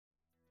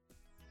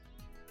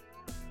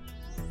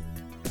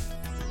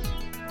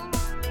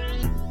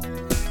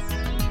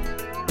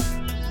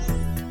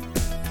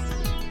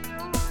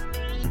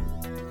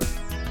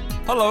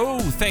Hello,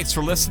 thanks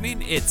for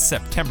listening. It's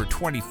September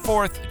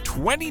 24th,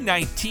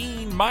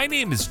 2019. My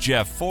name is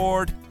Jeff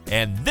Ford,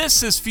 and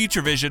this is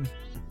Future Vision,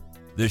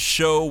 the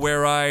show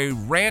where I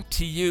rant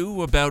to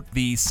you about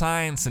the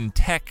science and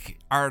tech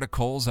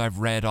articles I've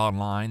read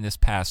online this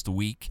past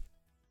week,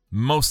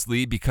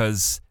 mostly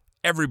because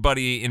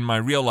everybody in my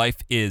real life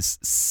is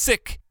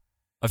sick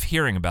of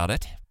hearing about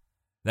it.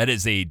 That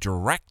is a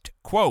direct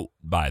quote,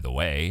 by the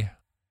way.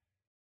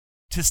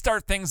 To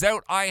start things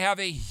out, I have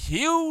a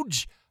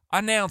huge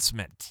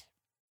announcement.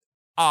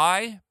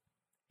 I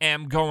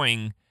am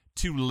going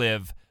to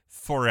live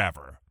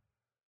forever.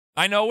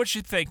 I know what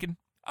you're thinking.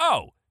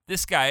 Oh,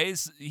 this guy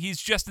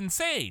he's just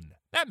insane.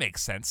 That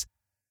makes sense.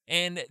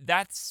 And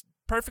that's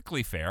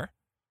perfectly fair.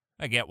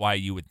 I get why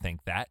you would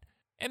think that.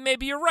 And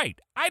maybe you're right.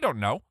 I don't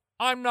know.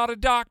 I'm not a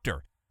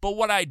doctor. But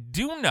what I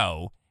do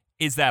know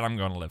is that I'm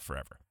going to live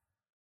forever.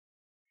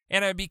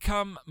 And I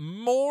become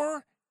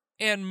more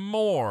and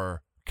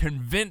more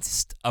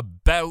convinced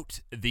about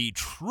the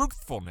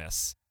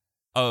truthfulness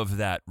of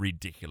that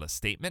ridiculous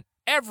statement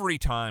every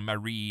time I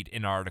read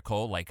an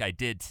article like I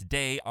did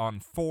today on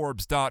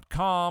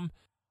Forbes.com,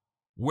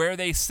 where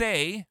they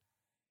say,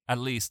 at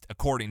least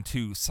according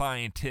to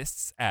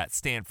scientists at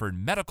Stanford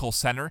Medical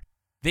Center,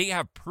 they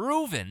have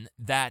proven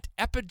that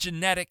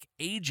epigenetic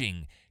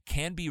aging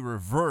can be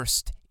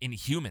reversed in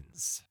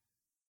humans.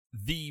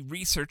 The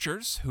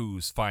researchers,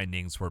 whose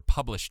findings were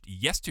published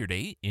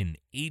yesterday in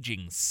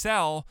Aging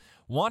Cell,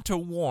 want to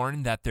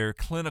warn that their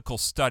clinical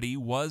study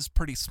was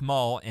pretty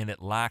small and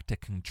it lacked a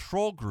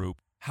control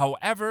group.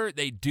 However,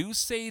 they do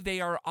say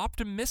they are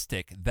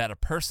optimistic that a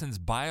person's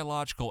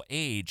biological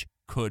age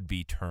could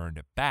be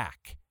turned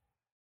back.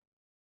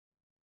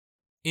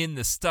 In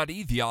the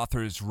study, the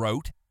authors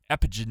wrote,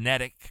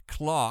 epigenetic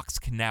clocks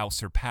can now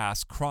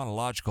surpass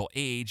chronological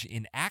age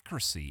in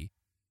accuracy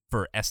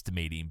for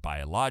estimating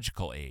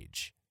biological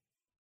age.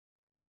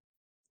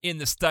 In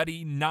the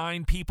study,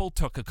 9 people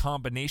took a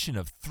combination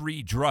of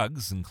 3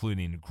 drugs,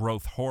 including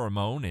growth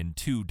hormone and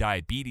 2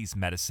 diabetes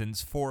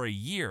medicines, for a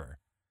year.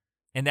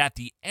 And at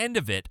the end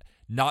of it,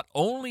 not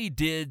only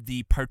did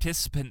the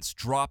participants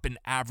drop an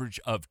average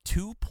of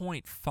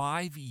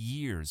 2.5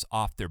 years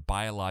off their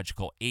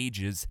biological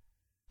ages,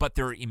 but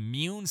their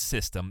immune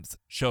systems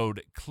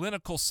showed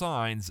clinical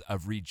signs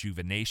of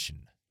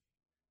rejuvenation.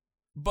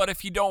 But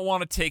if you don't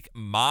want to take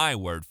my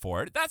word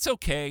for it, that's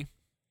okay.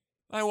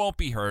 I won't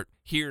be hurt.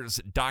 Here's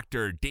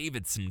Dr.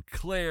 David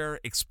Sinclair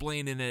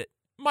explaining it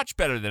much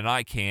better than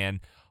I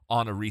can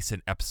on a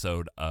recent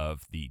episode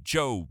of the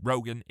Joe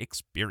Rogan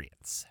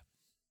Experience.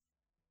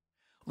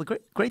 Well,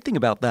 the great thing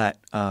about that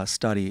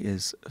study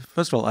is,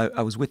 first of all,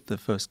 I was with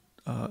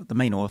the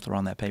main author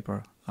on that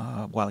paper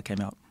while it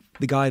came out.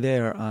 The guy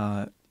there,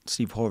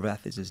 Steve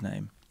Horvath is his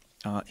name.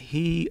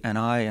 He and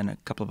I and a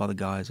couple of other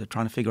guys are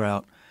trying to figure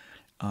out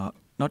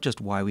not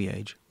just why we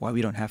age, why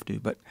we don't have to,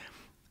 but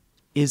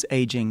is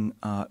aging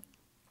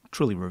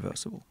truly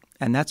reversible?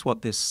 And that's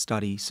what this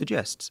study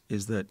suggests,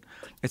 is that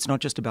it's not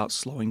just about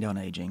slowing down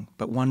aging,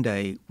 but one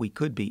day we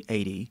could be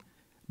 80,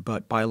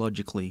 but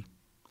biologically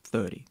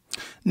 30.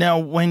 Now,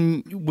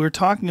 when we're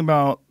talking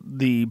about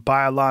the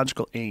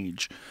biological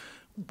age,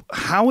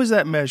 how is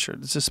that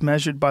measured? Is this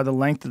measured by the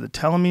length of the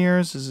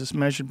telomeres? Is this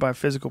measured by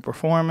physical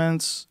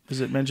performance? Is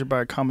it measured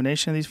by a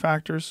combination of these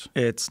factors?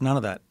 It's none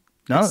of that.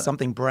 It's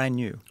something brand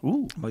new.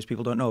 Ooh. Most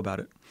people don't know about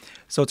it.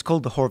 So it's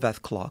called the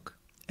Horvath clock.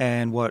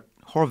 And what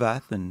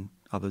Horvath and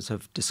others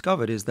have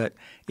discovered is that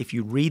if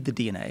you read the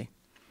DNA,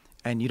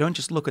 and you don't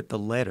just look at the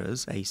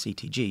letters, A, C,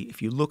 T, G,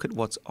 if you look at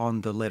what's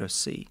on the letter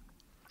C,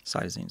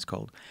 cytosine is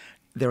called,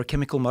 there are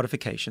chemical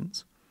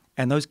modifications.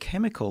 And those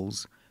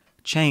chemicals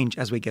change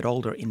as we get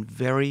older in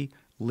very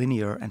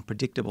linear and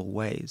predictable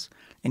ways.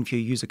 And if you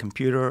use a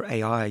computer,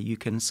 AI, you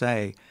can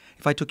say,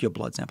 if I took your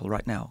blood sample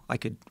right now, I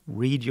could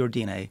read your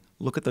DNA,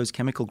 look at those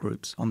chemical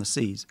groups on the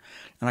Cs,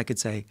 and I could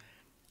say,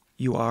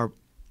 you're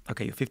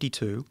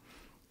 52,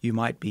 you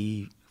might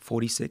be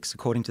 46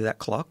 according to that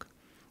clock,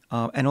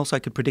 and also I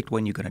could predict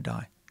when you're going to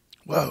die.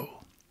 Whoa.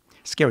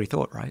 Scary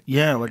thought, right?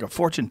 Yeah, like a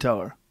fortune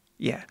teller.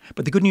 Yeah,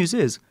 but the good news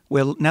is,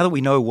 well, now that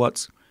we know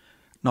what's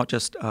not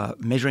just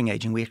measuring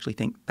aging, we actually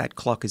think that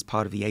clock is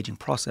part of the aging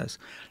process.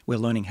 We're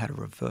learning how to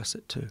reverse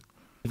it too.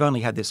 We've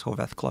only had this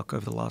Horvath clock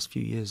over the last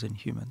few years in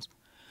humans,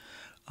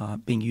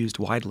 being used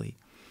widely.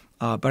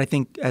 But I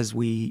think as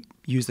we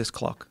use this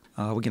clock,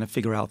 we're going to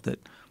figure out that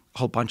a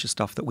whole bunch of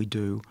stuff that we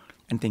do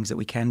and things that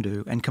we can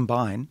do and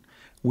combine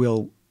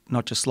will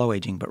not just slow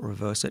aging, but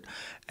reverse it.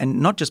 And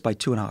not just by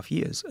 2.5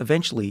 years.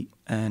 Eventually,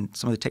 and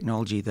some of the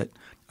technology that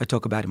I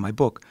talk about in my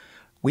book,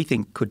 we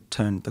think could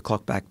turn the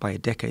clock back by a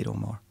decade or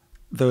more.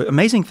 The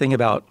amazing thing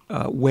about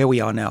where we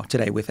are now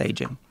today with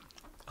aging,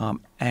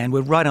 and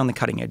we're right on the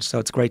cutting edge, so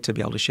it's great to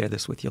be able to share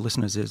this with your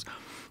listeners, is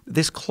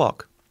this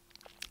clock,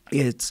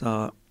 it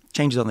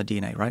changes on the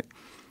DNA, right?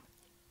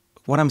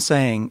 What I'm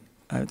saying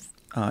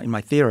in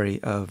my theory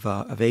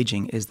of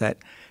aging is that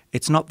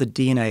it's not the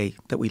DNA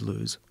that we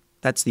lose.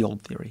 That's the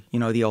old theory. You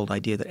know, the old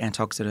idea that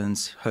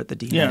antioxidants hurt the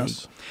DNA.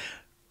 Yes.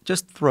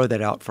 Just throw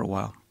that out for a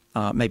while,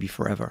 maybe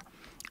forever.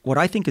 What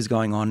I think is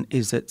going on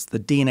is that the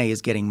DNA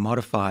is getting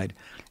modified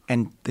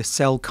and the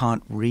cell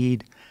can't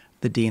read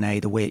the DNA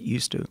the way it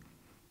used to.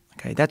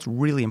 Okay, that's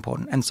really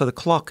important. And so the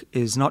clock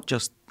is not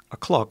just a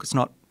clock. It's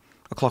not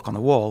a clock on the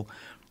wall.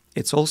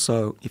 It's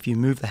also, if you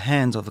move the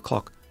hands of the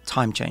clock,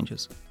 time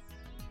changes.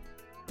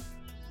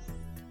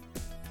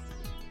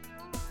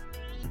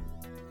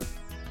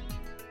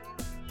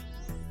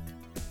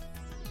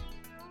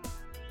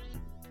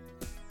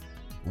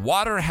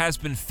 Water has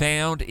been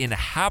found in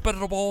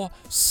habitable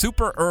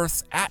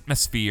super-Earth's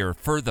atmosphere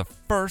for the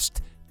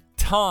first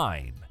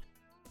time.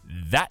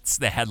 That's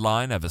the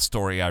headline of a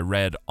story I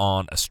read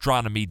on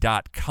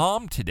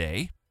astronomy.com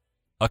today.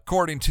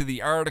 According to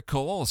the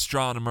article,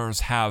 astronomers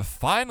have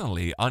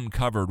finally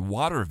uncovered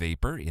water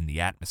vapor in the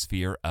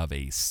atmosphere of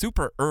a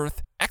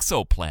super-Earth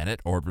exoplanet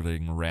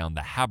orbiting around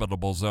the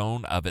habitable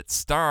zone of its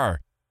star.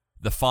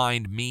 The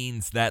find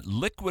means that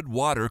liquid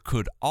water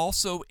could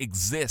also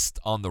exist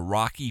on the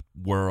rocky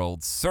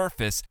world's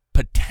surface,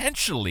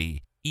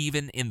 potentially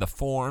even in the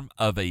form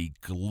of a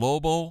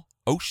global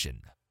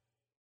ocean.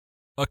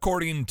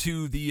 According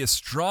to the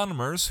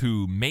astronomers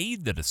who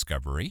made the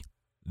discovery,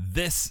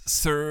 this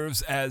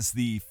serves as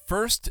the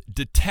first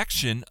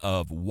detection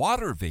of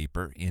water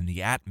vapor in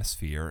the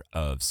atmosphere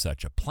of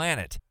such a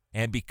planet.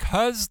 And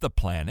because the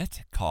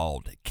planet,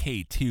 called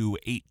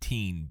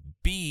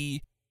K2-18b,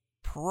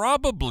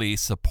 probably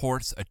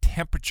supports a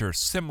temperature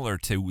similar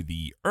to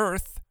the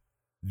Earth,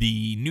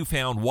 the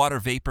newfound water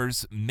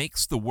vapors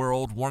makes the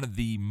world one of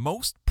the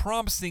most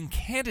promising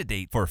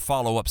candidates for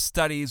follow-up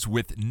studies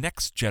with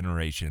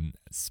next-generation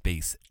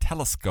space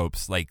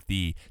telescopes like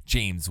the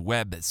James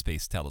Webb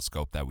Space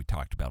Telescope that we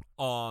talked about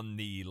on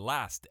the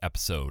last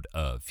episode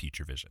of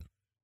Future Vision.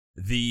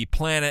 The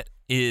planet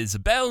is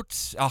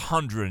about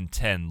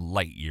 110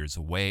 light-years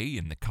away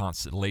in the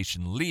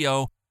constellation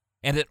Leo,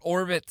 and it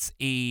orbits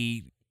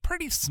a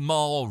pretty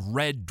small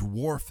red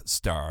dwarf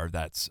star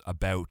that's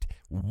about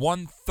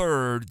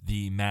 1/3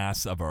 the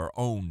mass of our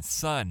own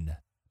sun.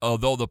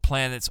 Although the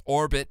planet's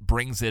orbit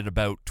brings it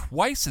about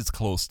twice as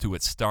close to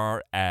its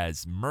star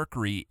as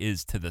Mercury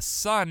is to the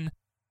sun,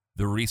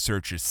 the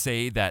researchers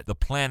say that the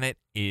planet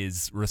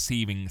is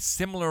receiving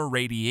similar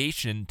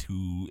radiation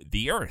to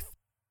the Earth.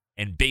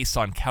 And based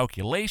on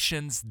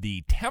calculations,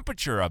 the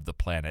temperature of the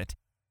planet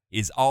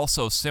is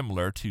also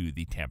similar to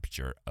the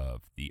temperature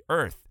of the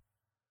Earth.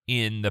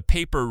 In the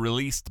paper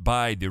released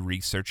by the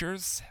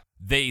researchers,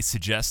 they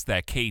suggest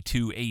that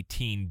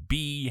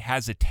K2-18b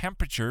has a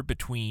temperature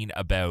between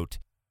about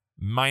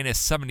minus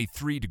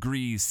 73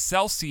 degrees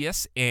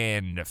Celsius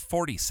and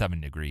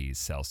 47 degrees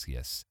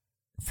Celsius.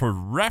 For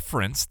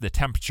reference, the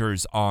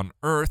temperatures on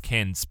Earth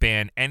can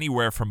span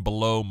anywhere from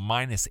below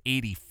minus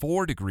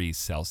 84 degrees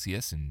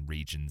Celsius in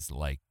regions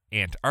like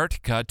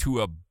Antarctica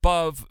to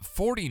above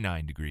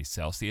 49 degrees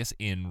Celsius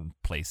in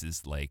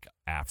places like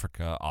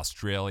Africa,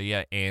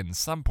 Australia, and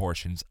some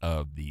portions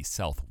of the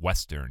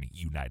southwestern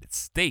United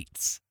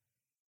States.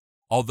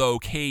 Although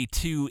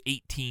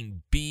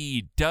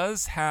K2-18b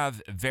does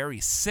have very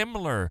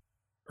similar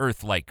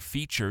Earth-like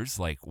features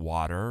like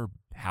water,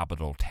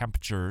 habitable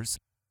temperatures,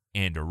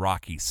 and a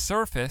rocky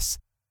surface,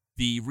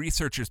 the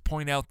researchers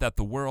point out that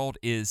the world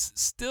is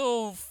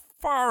still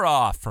far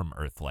off from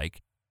Earth-like.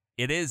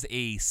 It is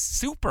a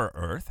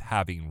super-Earth,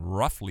 having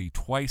roughly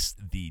twice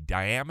the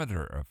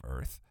diameter of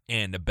Earth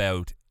and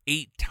about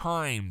 8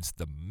 times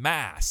the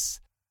mass.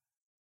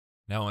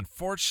 Now,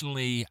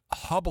 unfortunately,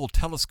 Hubble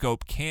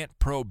telescope can't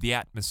probe the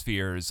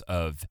atmospheres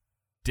of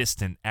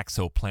distant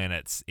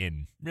exoplanets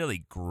in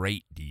really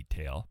great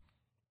detail.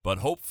 But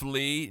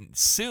hopefully,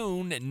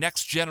 soon,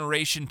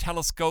 next-generation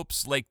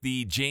telescopes like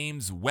the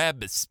James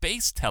Webb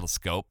Space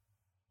Telescope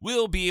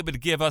will be able to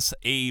give us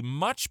a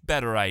much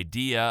better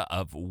idea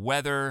of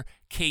whether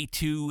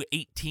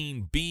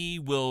K2-18b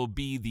will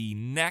be the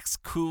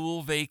next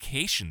cool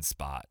vacation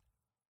spot.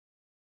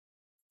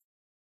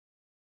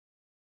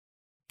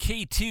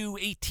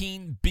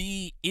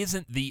 K2-18b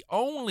isn't the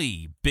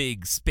only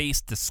big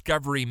space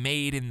discovery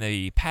made in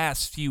the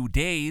past few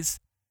days.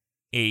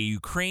 A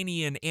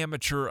Ukrainian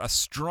amateur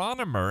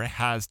astronomer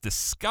has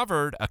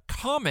discovered a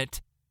comet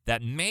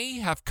that may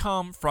have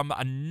come from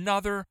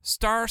another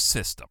star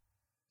system.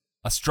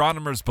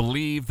 Astronomers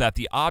believe that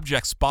the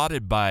object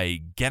spotted by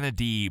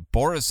Gennady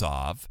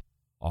Borisov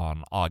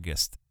on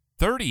August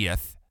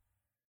 30th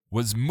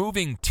was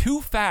moving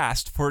too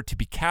fast for it to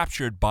be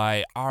captured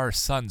by our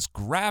sun's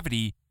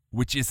gravity,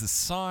 which is a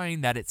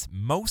sign that it's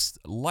most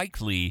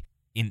likely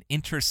an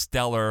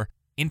interstellar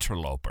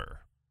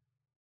interloper.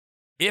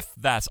 If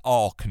that's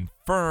all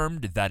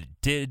confirmed that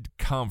it did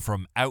come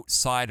from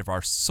outside of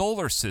our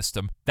solar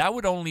system, that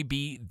would only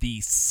be the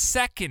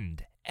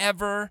second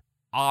ever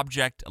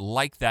object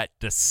like that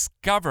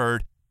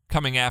discovered,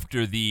 coming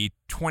after the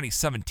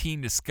 2017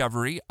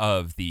 discovery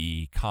of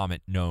the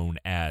comet known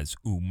as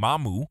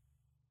Oumuamua.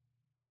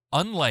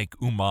 Unlike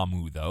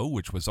Oumuamua, though,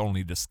 which was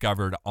only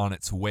discovered on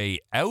its way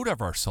out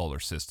of our solar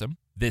system,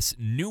 this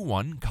new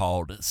one,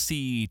 called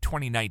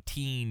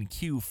C2019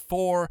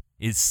 Q4,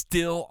 is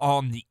still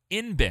on the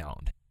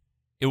inbound.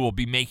 It will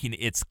be making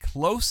its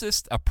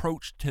closest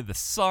approach to the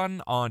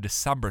sun on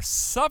December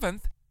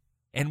 7th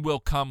and will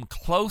come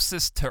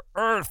closest to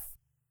Earth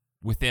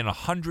within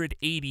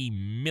 180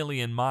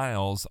 million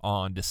miles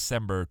on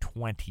December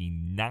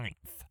 29th.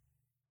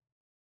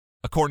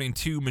 According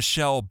to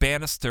Michelle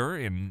Bannister,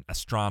 an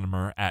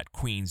astronomer at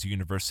Queen's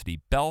University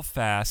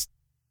Belfast,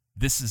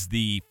 this is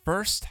the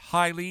first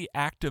highly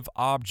active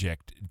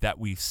object that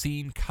we've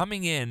seen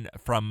coming in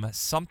from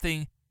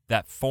something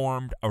that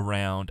formed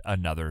around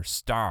another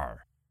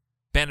star.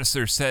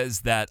 Bannister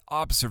says that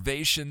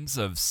observations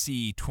of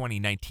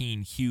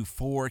C2019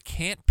 Q4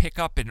 can't pick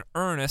up in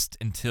earnest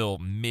until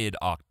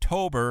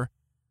mid-October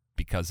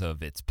because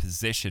of its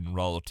position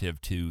relative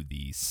to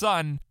the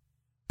sun,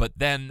 but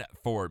then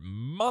for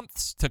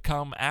months to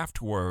come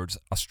afterwards,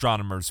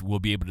 astronomers will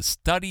be able to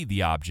study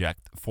the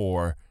object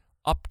for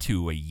up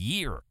to a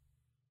year.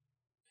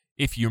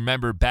 If you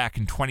remember back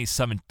in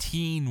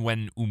 2017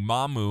 when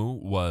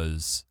Oumuamua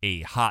was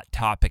a hot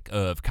topic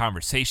of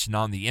conversation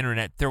on the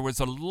internet, there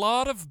was a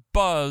lot of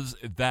buzz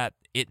that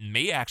it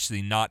may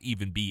actually not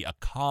even be a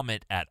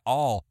comet at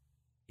all.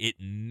 It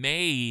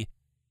may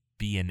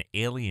be an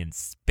alien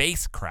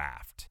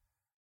spacecraft.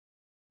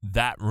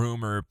 That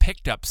rumor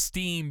picked up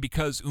steam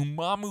because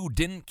Oumuamua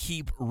didn't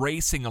keep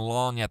racing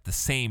along at the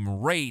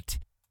same rate.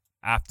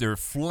 After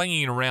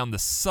flinging around the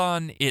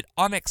sun, it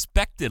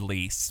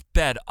unexpectedly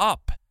sped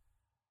up.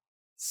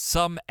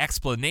 Some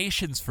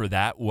explanations for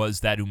that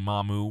was that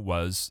Oumuamua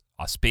was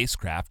a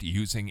spacecraft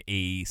using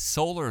a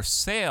solar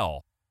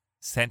sail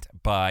sent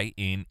by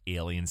an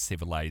alien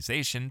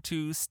civilization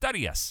to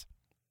study us.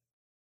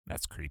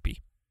 That's creepy.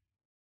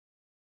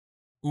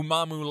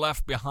 Oumuamua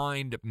left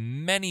behind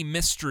many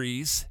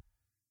mysteries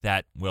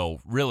that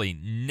will really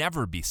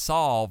never be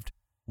solved,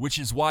 which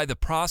is why the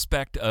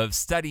prospect of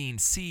studying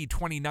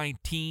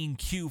C2019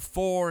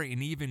 Q4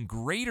 in even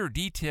greater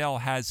detail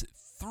has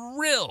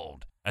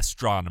thrilled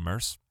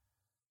astronomers.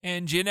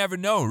 And you never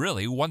know,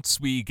 really. Once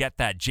we get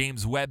that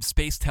James Webb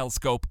Space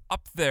Telescope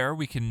up there,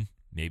 we can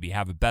maybe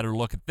have a better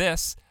look at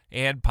this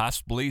and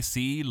possibly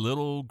see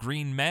little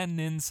green men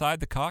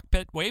inside the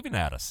cockpit waving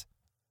at us.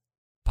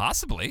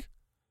 Possibly.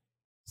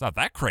 It's not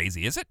that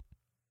crazy, is it?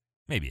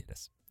 Maybe it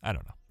is. I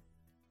don't know.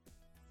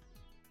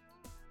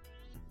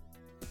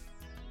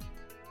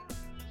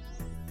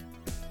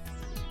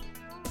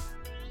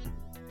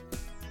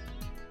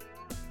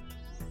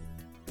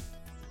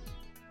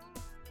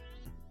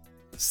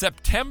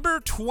 September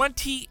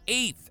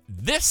 28th,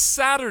 this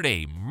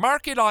Saturday.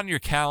 Mark it on your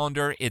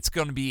calendar. It's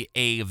going to be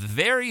a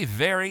very,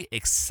 very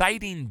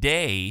exciting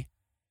day.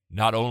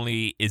 Not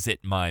only is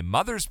it my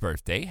mother's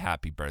birthday,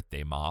 happy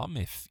birthday, Mom.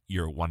 If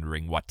you're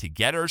wondering what to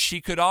get her,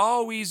 she could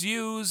always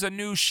use a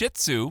new Shih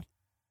Tzu.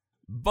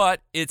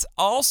 But it's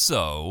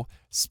also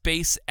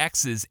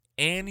SpaceX's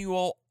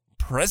annual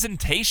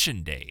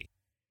presentation day,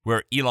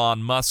 where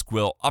Elon Musk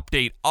will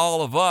update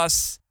all of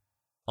us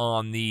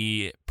on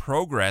the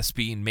progress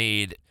being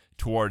made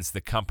towards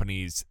the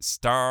company's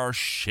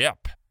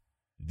Starship,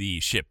 the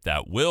ship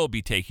that will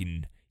be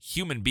taking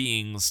human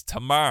beings to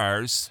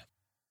Mars.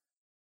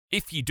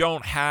 If you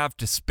don't have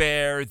to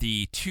spare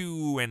the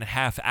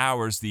 2.5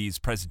 hours these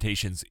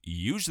presentations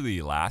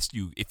usually last,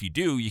 if you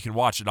do, you can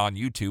watch it on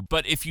YouTube.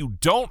 But if you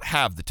don't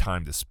have the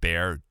time to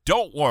spare,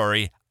 don't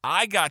worry.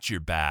 I got your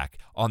back.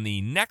 On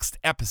the next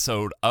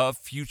episode of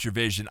Future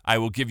Vision, I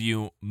will give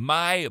you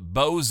my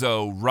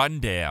bozo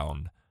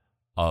rundown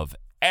of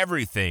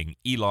everything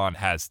Elon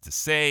has to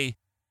say.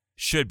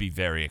 Should be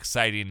very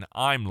exciting.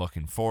 I'm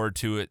looking forward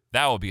to it.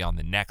 That will be on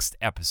the next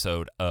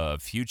episode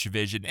of Future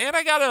Vision. And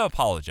I gotta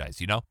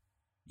apologize,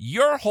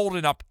 You're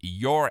holding up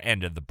your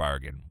end of the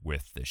bargain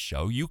with this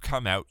show. You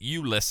come out,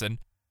 you listen,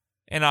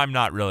 and I'm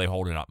not really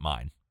holding up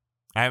mine.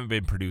 I haven't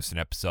been producing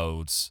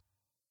episodes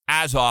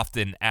as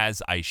often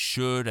as I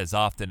should, as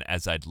often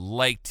as I'd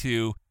like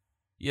to.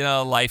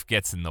 Life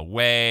gets in the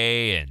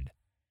way, and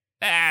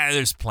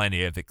there's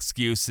plenty of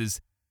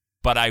excuses.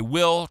 But I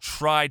will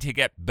try to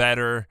get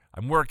better.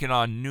 I'm working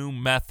on new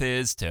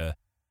methods to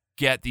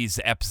get these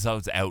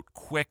episodes out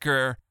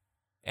quicker.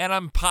 And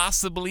I'm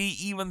possibly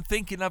even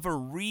thinking of a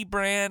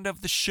rebrand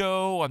of the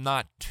show. I'm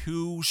not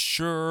too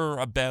sure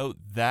about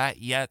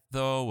that yet,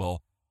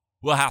 though.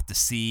 We'll have to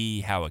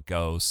see how it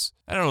goes.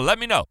 I don't know. Let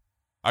me know.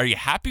 Are you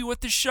happy with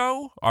the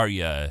show? Are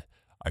you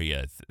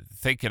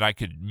thinking I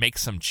could make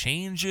some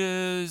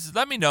changes?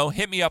 Let me know.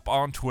 Hit me up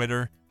on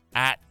Twitter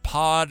at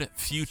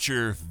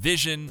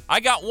PodFutureVision. I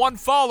got 1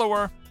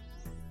 follower.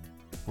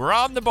 We're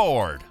on the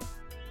board.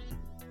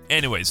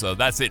 Anyways, though,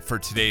 that's it for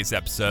today's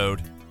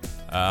episode.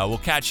 We'll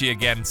catch you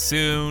again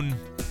soon.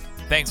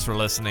 Thanks for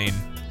listening.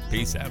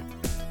 Peace out.